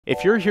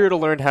If you're here to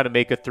learn how to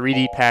make a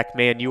 3D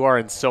Pac-Man, you are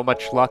in so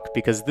much luck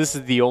because this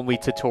is the only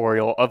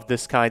tutorial of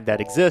this kind that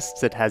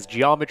exists. It has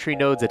geometry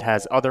nodes, it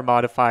has other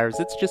modifiers,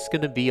 it's just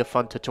going to be a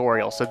fun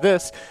tutorial. So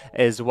this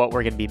is what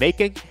we're going to be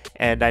making,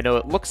 and I know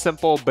it looks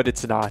simple, but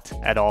it's not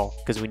at all,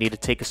 because we need to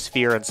take a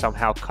sphere and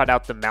somehow cut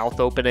out the mouth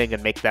opening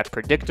and make that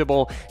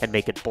predictable and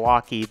make it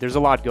blocky. There's a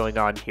lot going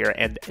on here,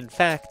 and in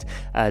fact,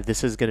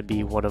 this is going to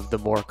be one of the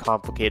more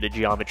complicated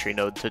geometry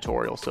node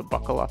tutorials, so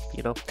buckle up,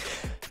 you know.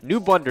 New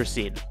Blender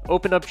scene.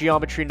 Open up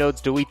geometry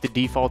nodes, delete the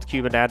default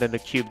cube and add in a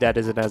cube that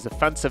isn't as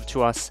offensive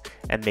to us,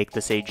 and make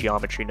this a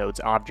geometry nodes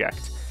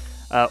object.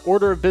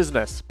 Order of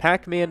business.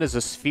 Pac-Man is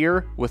a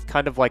sphere with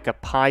kind of like a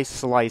pie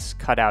slice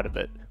cut out of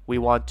it. We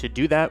want to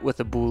do that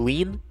with a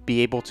boolean, be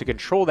able to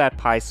control that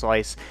pie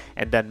slice,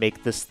 and then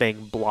make this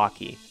thing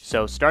blocky.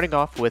 So starting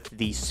off with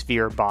the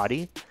sphere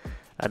body,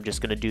 I'm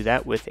just going to do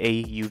that with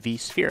a UV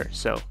sphere.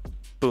 So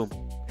boom,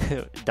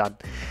 done.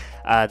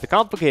 The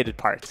complicated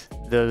part,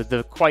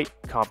 the quite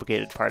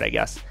complicated part, I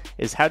guess,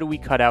 is how do we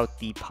cut out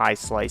the pie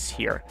slice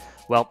here?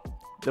 Well,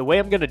 the way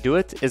I'm going to do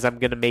it is I'm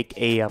going to make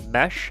a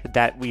mesh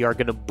that we are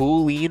going to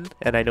boolean,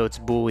 and I know it's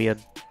boolean,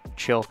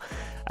 chill.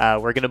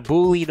 We're going to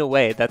boolean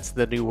away, that's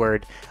the new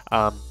word.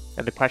 And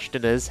the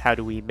question is, how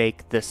do we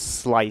make this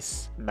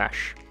slice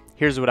mesh?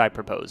 Here's what I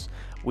propose.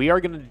 We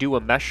are going to do a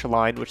mesh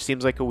line, which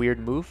seems like a weird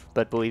move,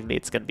 but believe me,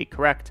 it's going to be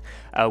correct,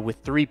 with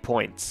 3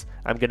 points.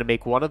 I'm going to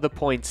make one of the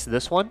points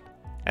this one,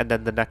 and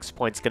then the next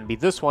point's going to be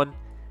this one,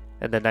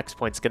 and the next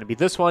point's going to be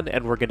this one,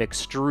 and we're going to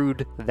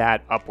extrude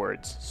that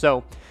upwards.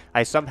 So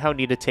I somehow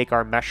need to take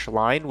our mesh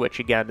line, which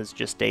again is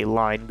just a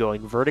line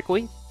going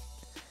vertically,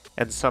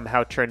 and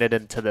somehow turn it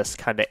into this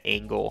kind of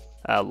angle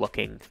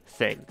looking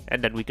thing.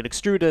 And then we can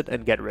extrude it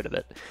and get rid of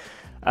it.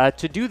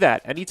 To do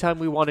that, anytime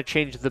we want to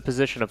change the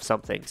position of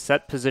something,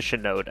 set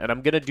position node, and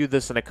I'm going to do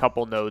this in a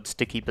couple nodes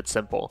to keep it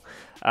simple.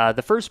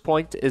 The first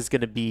point is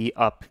going to be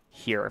up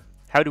here.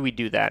 How do we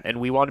do that? And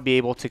we want to be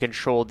able to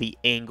control the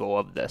angle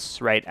of this,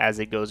 right, as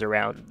it goes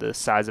around the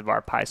size of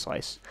our pie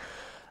slice.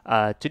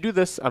 To do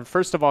this, I'm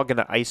first of all going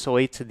to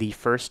isolate the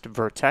first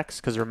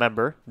vertex, because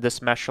remember, this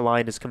mesh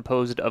line is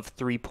composed of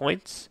 3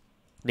 points,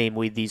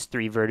 namely these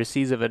 3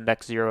 vertices of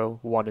index 0,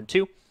 1, and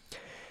 2.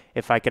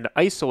 If I can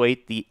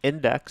isolate the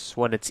index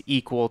when it's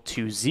equal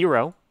to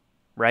 0,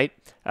 right,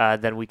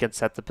 then we can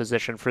set the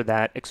position for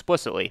that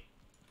explicitly.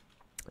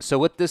 So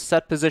with this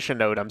set position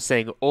node, I'm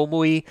saying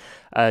only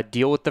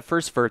deal with the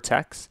first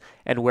vertex,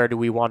 and where do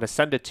we want to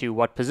send it to?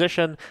 What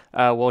position?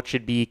 Well, it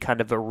should be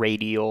kind of a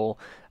radial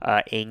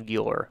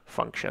angular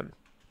function.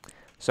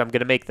 So I'm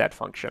going to make that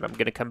function. I'm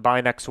going to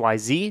combine x, y,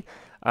 z.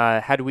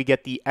 How do we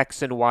get the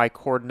x and y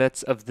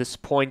coordinates of this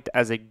point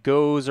as it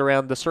goes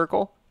around the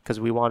circle?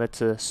 Because we want it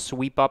to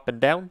sweep up and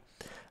down.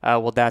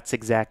 Well, that's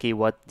exactly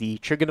what the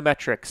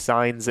trigonometric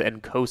sines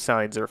and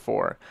cosines are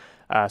for.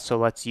 So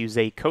let's use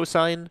a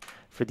cosine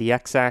for the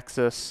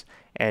x-axis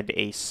and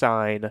a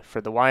sine for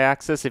the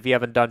y-axis. If you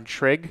haven't done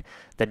trig,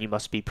 then you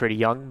must be pretty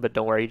young, but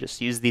don't worry, just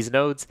use these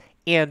nodes,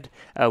 and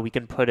we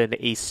can put in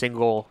a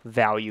single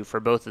value for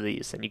both of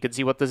these. And you can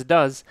see what this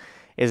does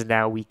is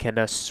now we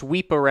can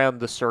sweep around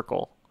the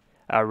circle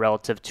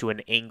relative to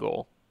an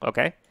angle,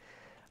 okay?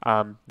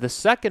 The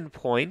second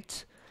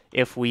point,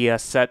 if we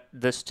set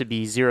this to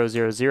be 0,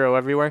 0, 0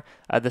 everywhere,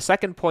 the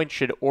second point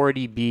should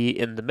already be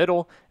in the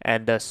middle,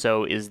 and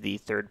so is the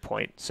third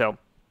point. So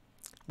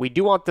we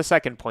do want the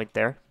second point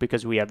there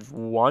because we have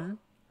 1,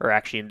 or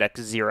actually index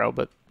 0,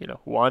 but you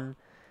know, 1,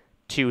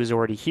 2 is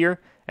already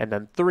here, and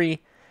then 3,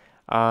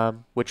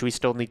 which we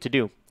still need to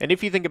do. And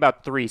if you think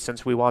about 3,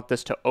 since we want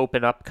this to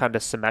open up kind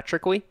of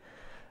symmetrically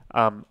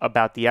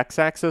about the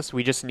x-axis,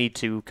 we just need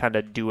to kind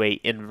of do a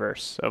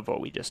inverse of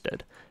what we just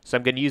did. So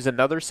I'm going to use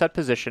another set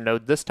position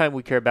node. This time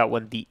we care about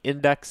when the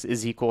index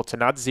is equal to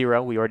not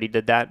 0, we already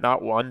did that,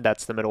 not 1,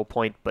 that's the middle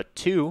point, but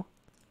 2.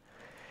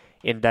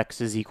 Index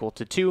is equal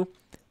to 2.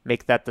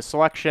 Make that the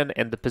selection,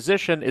 and the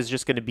position is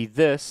just going to be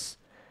this,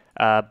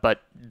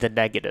 but the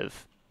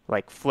negative.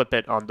 Like flip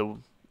it on the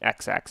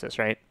x-axis,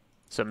 right?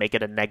 So make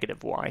it a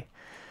negative y.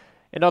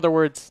 In other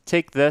words,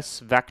 take this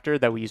vector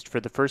that we used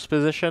for the first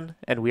position,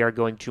 and we are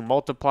going to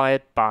multiply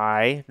it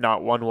by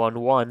not 1,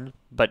 1, 1,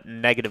 but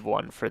negative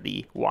 1 for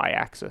the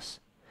y-axis.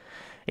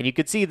 And you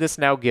can see this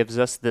now gives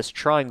us this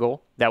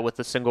triangle that with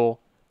a single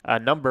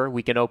number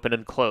we can open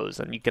and close.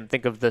 And you can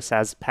think of this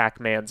as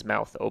Pac-Man's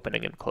mouth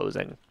opening and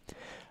closing.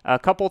 A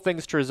couple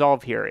things to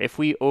resolve here. If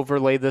we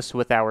overlay this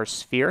with our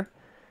sphere,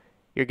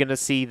 you're going to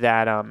see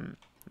that,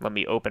 let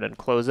me open and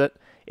close it.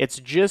 It's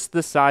just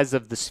the size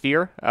of the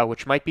sphere,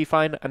 which might be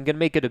fine. I'm going to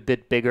make it a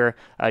bit bigger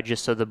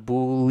just so the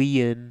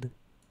boolean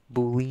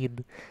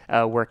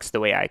works the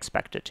way I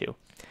expect it to.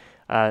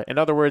 In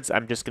other words,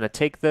 I'm just going to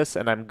take this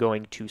and I'm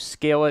going to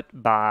scale it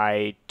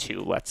by 2,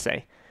 let's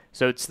say.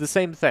 So it's the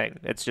same thing.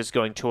 It's just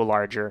going to a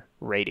larger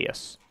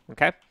radius,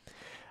 okay?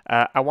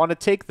 I want to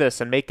take this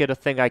and make it a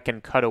thing I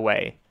can cut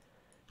away.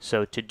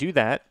 So to do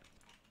that,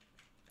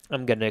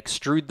 I'm going to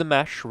extrude the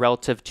mesh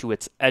relative to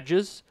its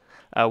edges,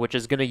 which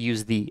is going to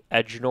use the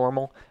edge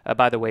normal.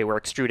 By the way, we're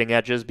extruding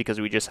edges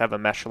because we just have a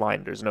mesh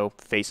line. There's no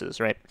faces,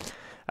 right?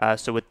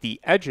 So with the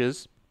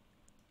edges,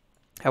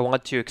 I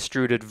want to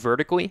extrude it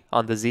vertically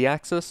on the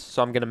z-axis,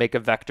 so I'm going to make a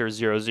vector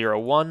 0, 0,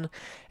 1,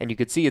 and you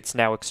can see it's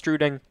now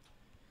extruding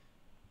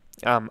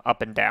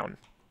up and down.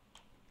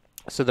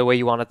 So the way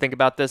you want to think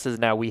about this is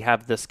now we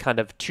have this kind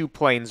of two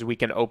planes we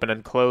can open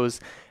and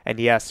close, and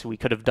yes, we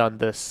could have done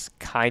this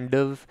kind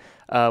of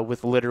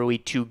with literally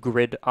two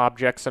grid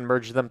objects and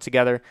merged them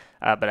together,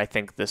 but I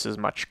think this is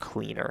much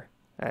cleaner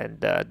and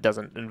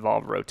doesn't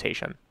involve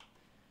rotation.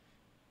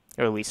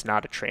 Or at least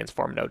not a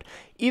transform node.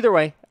 Either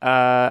way,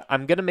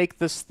 I'm going to make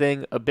this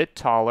thing a bit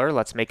taller.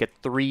 Let's make it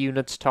 3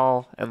 units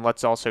tall, and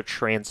let's also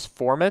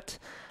transform it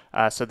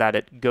so that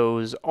it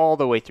goes all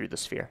the way through the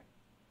sphere.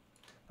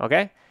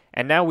 Okay?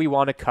 And now we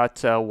want to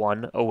cut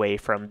one away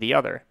from the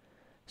other.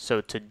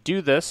 So to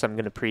do this, I'm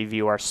going to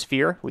preview our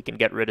sphere. We can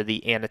get rid of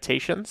the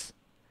annotations.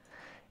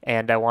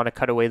 And I want to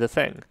cut away the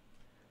thing.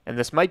 And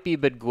this might be a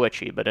bit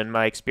glitchy, but in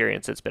my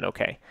experience, it's been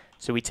okay.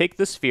 So we take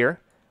the sphere.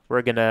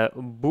 We're going to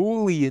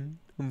Boolean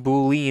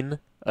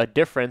a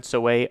difference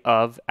away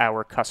of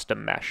our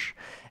custom mesh.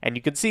 And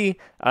you can see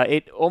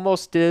it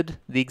almost did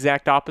the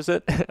exact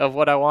opposite of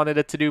what I wanted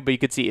it to do, but you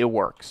can see it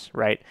works,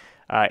 right?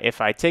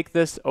 If I take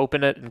this,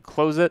 open it, and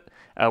close it,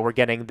 we're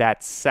getting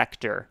that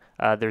sector.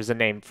 There's a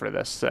name for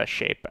this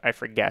shape. I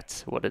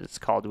forget what it's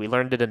called. We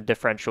learned it in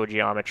differential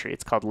geometry.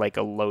 It's called like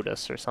a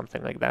lotus or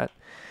something like that.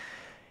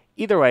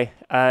 Either way,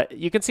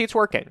 you can see it's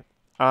working.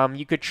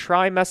 You could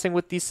try messing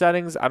with these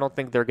settings. I don't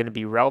think they're going to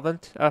be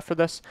relevant for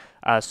this.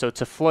 So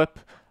to flip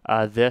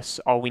this,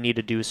 all we need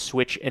to do is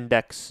switch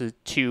index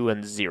 2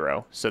 and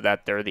 0 so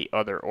that they're the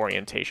other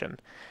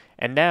orientation.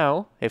 And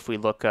now, if we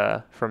look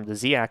from the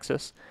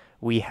z-axis,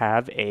 we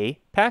have a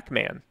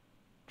PACMAN,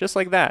 just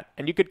like that.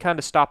 And you could kind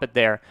of stop it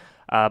there,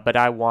 but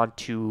I want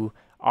to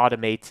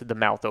automate the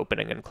mouth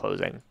opening and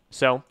closing.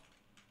 So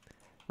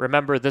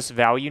remember this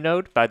value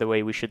node, by the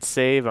way, we should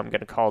save. I'm going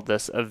to call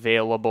this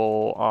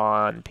available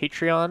on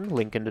Patreon,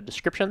 link in the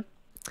description.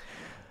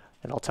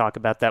 And I'll talk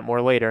about that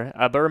more later.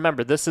 But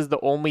remember, this is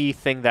the only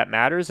thing that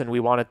matters, and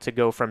we want it to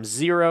go from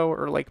 0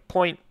 or like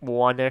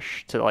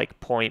 0.1-ish to like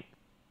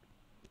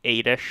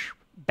 0.8-ish,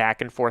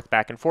 back and forth,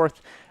 back and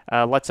forth.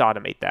 Let's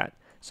automate that.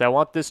 So I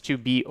want this to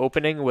be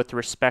opening with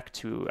respect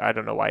to, I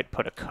don't know why I'd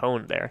put a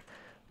cone there,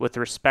 with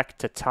respect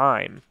to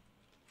time.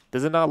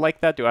 Does it not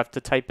like that? Do I have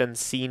to type in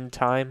scene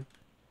time?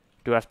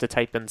 Do I have to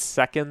type in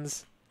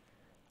seconds?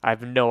 I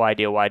have no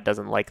idea why it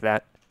doesn't like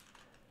that.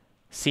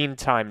 Scene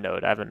time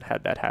node. I haven't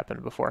had that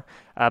happen before.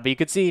 But you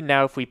can see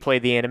now if we play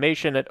the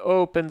animation, it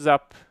opens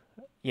up,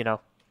 you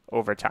know,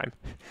 over time.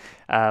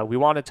 We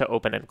want it to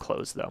open and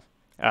close, though,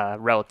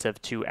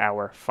 relative to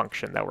our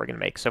function that we're going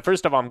to make. So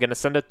first of all, I'm going to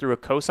send it through a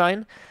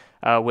cosine,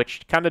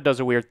 which kind of does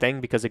a weird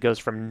thing because it goes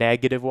from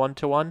 -1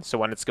 to 1. So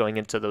when it's going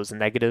into those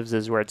negatives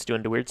is where it's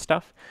doing the weird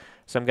stuff.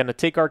 So I'm going to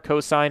take our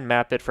cosine,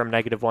 map it from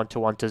 -1 to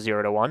 1 to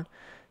 0 to 1.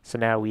 So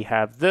now we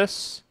have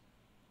this.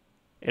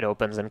 It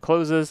opens and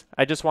closes.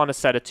 I just want to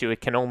set it to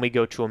it can only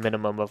go to a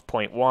minimum of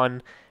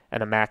 0.1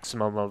 and a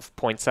maximum of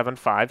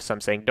 0.75. So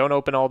I'm saying don't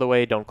open all the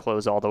way, don't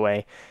close all the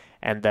way.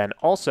 And then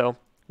also,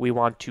 we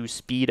want to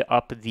speed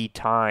up the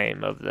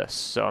time of this.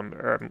 So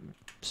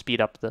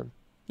speed up the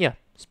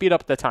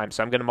time.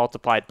 So I'm going to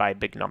multiply it by a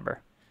big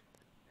number.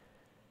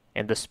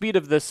 And the speed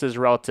of this is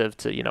relative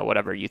to, you know,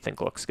 whatever you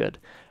think looks good.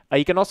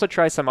 You can also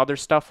try some other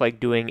stuff like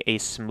doing a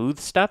smooth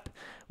step,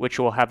 which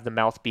will have the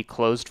mouth be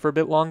closed for a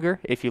bit longer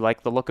if you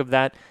like the look of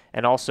that.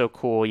 And also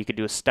cool, you could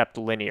do a stepped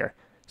linear,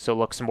 so it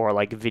looks more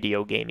like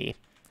video gamey.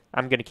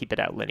 I'm going to keep it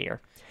at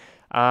linear.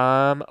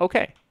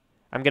 Okay.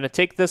 I'm going to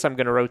take this, I'm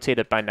going to rotate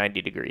it by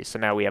 90 degrees. So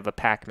now we have a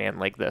PACMAN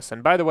like this.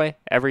 And by the way,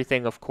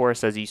 everything, of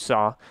course, as you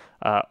saw,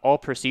 all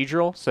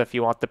procedural. So if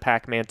you want the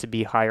PACMAN to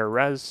be higher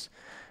res,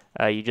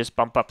 you just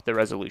bump up the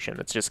resolution.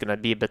 It's just going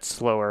to be a bit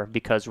slower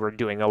because we're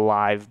doing a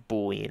live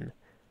Boolean.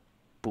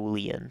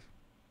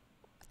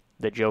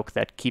 The joke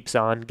that keeps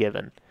on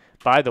giving.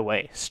 By the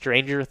way,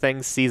 Stranger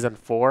Things Season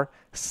 4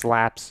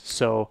 slaps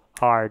so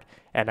hard.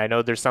 And I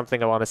know there's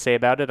something I want to say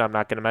about it. I'm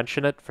not going to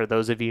mention it. For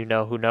those of you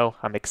who know,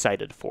 I'm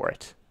excited for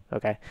it.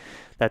 Okay?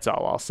 That's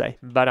all I'll say.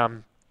 But,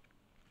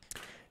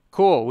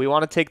 cool. We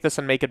want to take this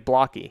and make it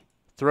blocky.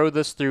 Throw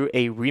this through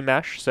a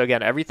remesh. So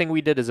again, everything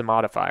we did is a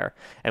modifier.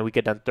 And we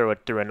could then throw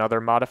it through another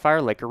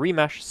modifier, like a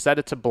remesh, set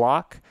it to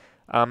block.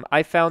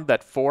 I found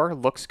that 4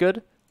 looks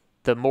good.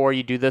 The more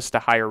you do this,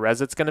 the higher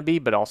res it's going to be,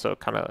 but also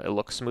kind of it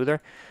looks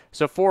smoother.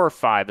 So 4 or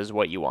 5 is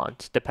what you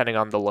want, depending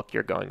on the look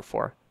you're going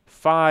for.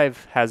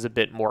 5 has a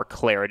bit more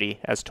clarity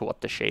as to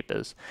what the shape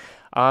is.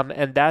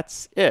 And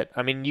that's it.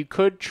 I mean, you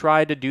could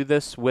try to do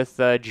this with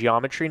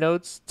geometry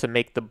nodes to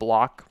make the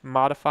block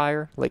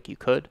modifier, like you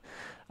could.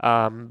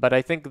 But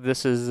I think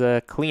this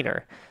is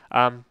cleaner.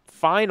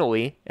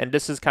 Finally, and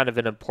this is kind of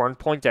an important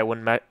point, I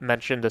wouldn't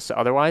mention this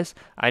otherwise,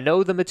 I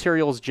know the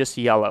material is just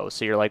yellow,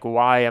 so you're like,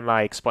 why am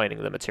I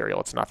explaining the material?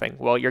 It's nothing.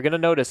 Well, you're going to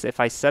notice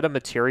if I set a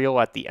material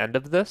at the end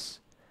of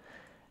this,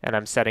 and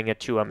I'm setting it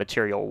to a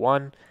material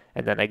 1,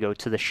 and then I go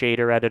to the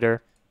shader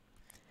editor,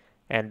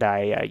 and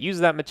I use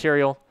that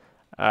material,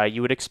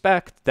 you would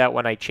expect that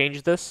when I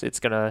change this,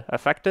 it's going to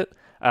affect it,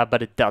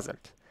 but it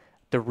doesn't.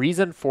 The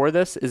reason for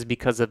this is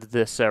because of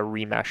this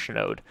remesh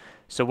node.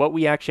 So what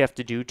we actually have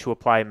to do to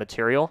apply a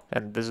material,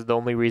 and this is the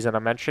only reason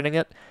I'm mentioning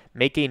it,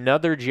 make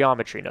another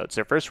geometry node.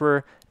 So first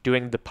we're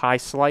doing the pi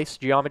slice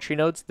geometry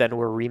nodes, then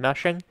we're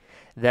remeshing,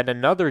 then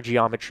another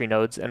geometry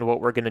nodes, and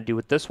what we're going to do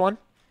with this one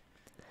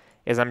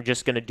is I'm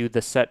just going to do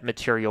the set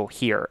material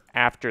here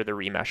after the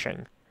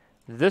remeshing.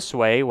 This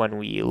way, when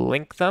we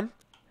link them,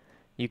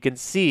 you can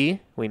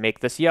see we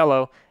make this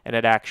yellow, and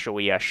it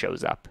actually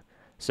shows up.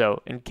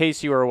 So in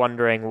case you were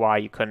wondering why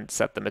you couldn't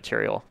set the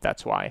material,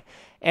 that's why.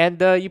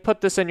 And you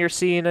put this in your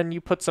scene and you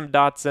put some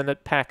dots in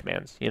it,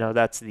 PACMANs. You know,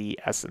 that's the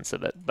essence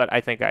of it. But I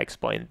think I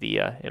explained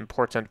the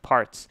important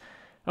parts.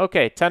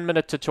 Okay,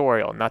 10-minute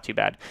tutorial, not too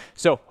bad.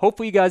 So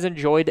hopefully you guys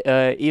enjoyed.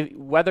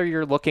 Whether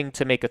you're looking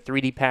to make a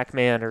 3D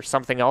Pac-Man or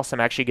something else, I'm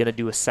actually going to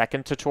do a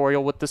second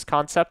tutorial with this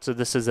concept. So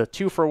this is a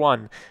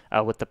 2-for-1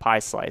 with the pie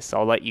slice.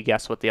 I'll let you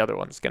guess what the other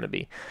one's going to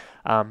be.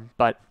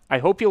 But I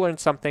hope you learned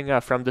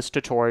something from this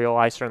tutorial.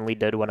 I certainly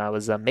did when I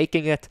was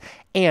making it.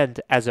 And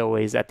as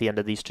always, at the end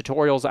of these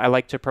tutorials, I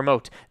like to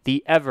promote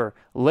the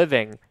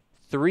ever-living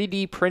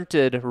 3D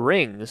printed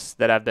rings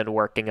that I've been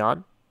working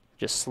on.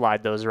 Just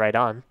slide those right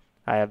on.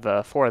 I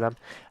have 4 of them,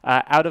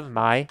 out of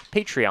my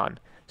Patreon.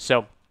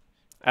 So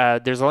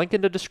there's a link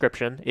in the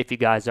description if you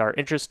guys are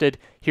interested.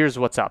 Here's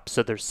what's up.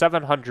 So there's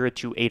 700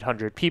 to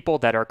 800 people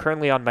that are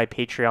currently on my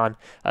Patreon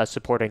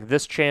supporting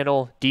this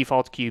channel,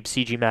 Default Cube,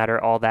 CG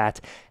Matter, all that.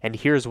 And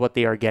here's what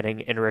they are getting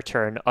in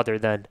return other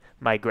than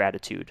my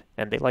gratitude.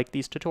 And they like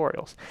these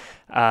tutorials.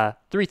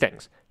 3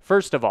 things.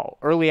 First of all,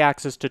 early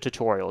access to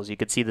tutorials. You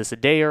could see this a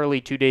day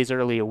early, 2 days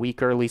early, a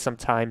week early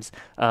sometimes.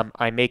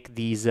 I make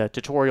these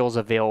tutorials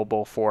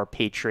available for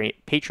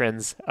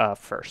patrons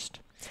first.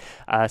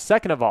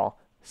 Second of all,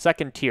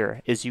 second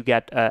tier is you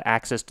get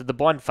access to the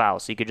blend file.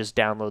 So you could just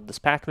download this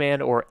Pac-Man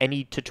or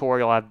any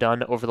tutorial I've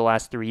done over the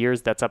last 3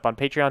 years that's up on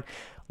Patreon.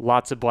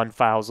 Lots of blend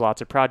files,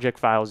 lots of project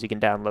files. You can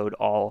download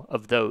all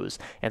of those.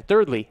 And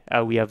thirdly,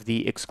 we have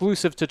the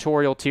exclusive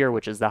tutorial tier,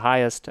 which is the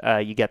highest.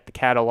 You get the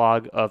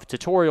catalog of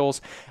tutorials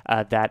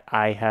that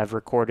I have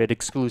recorded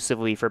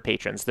exclusively for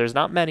patrons. There's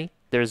not many.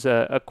 There's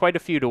quite a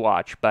few to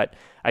watch, but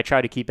I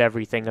try to keep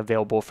everything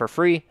available for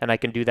free, and I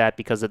can do that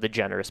because of the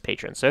generous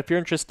patrons. So if you're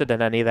interested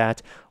in any of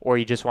that, or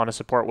you just want to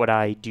support what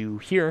I do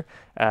here,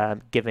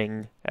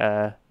 giving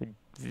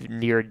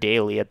near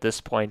daily at this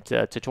point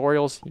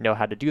tutorials, you know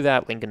how to do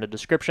that. Link in the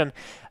description.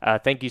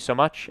 Thank you so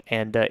much.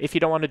 And if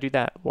you don't want to do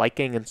that,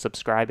 liking and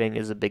subscribing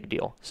is a big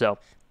deal. So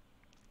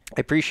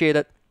I appreciate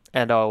it,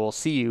 and I will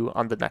see you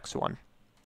on the next one.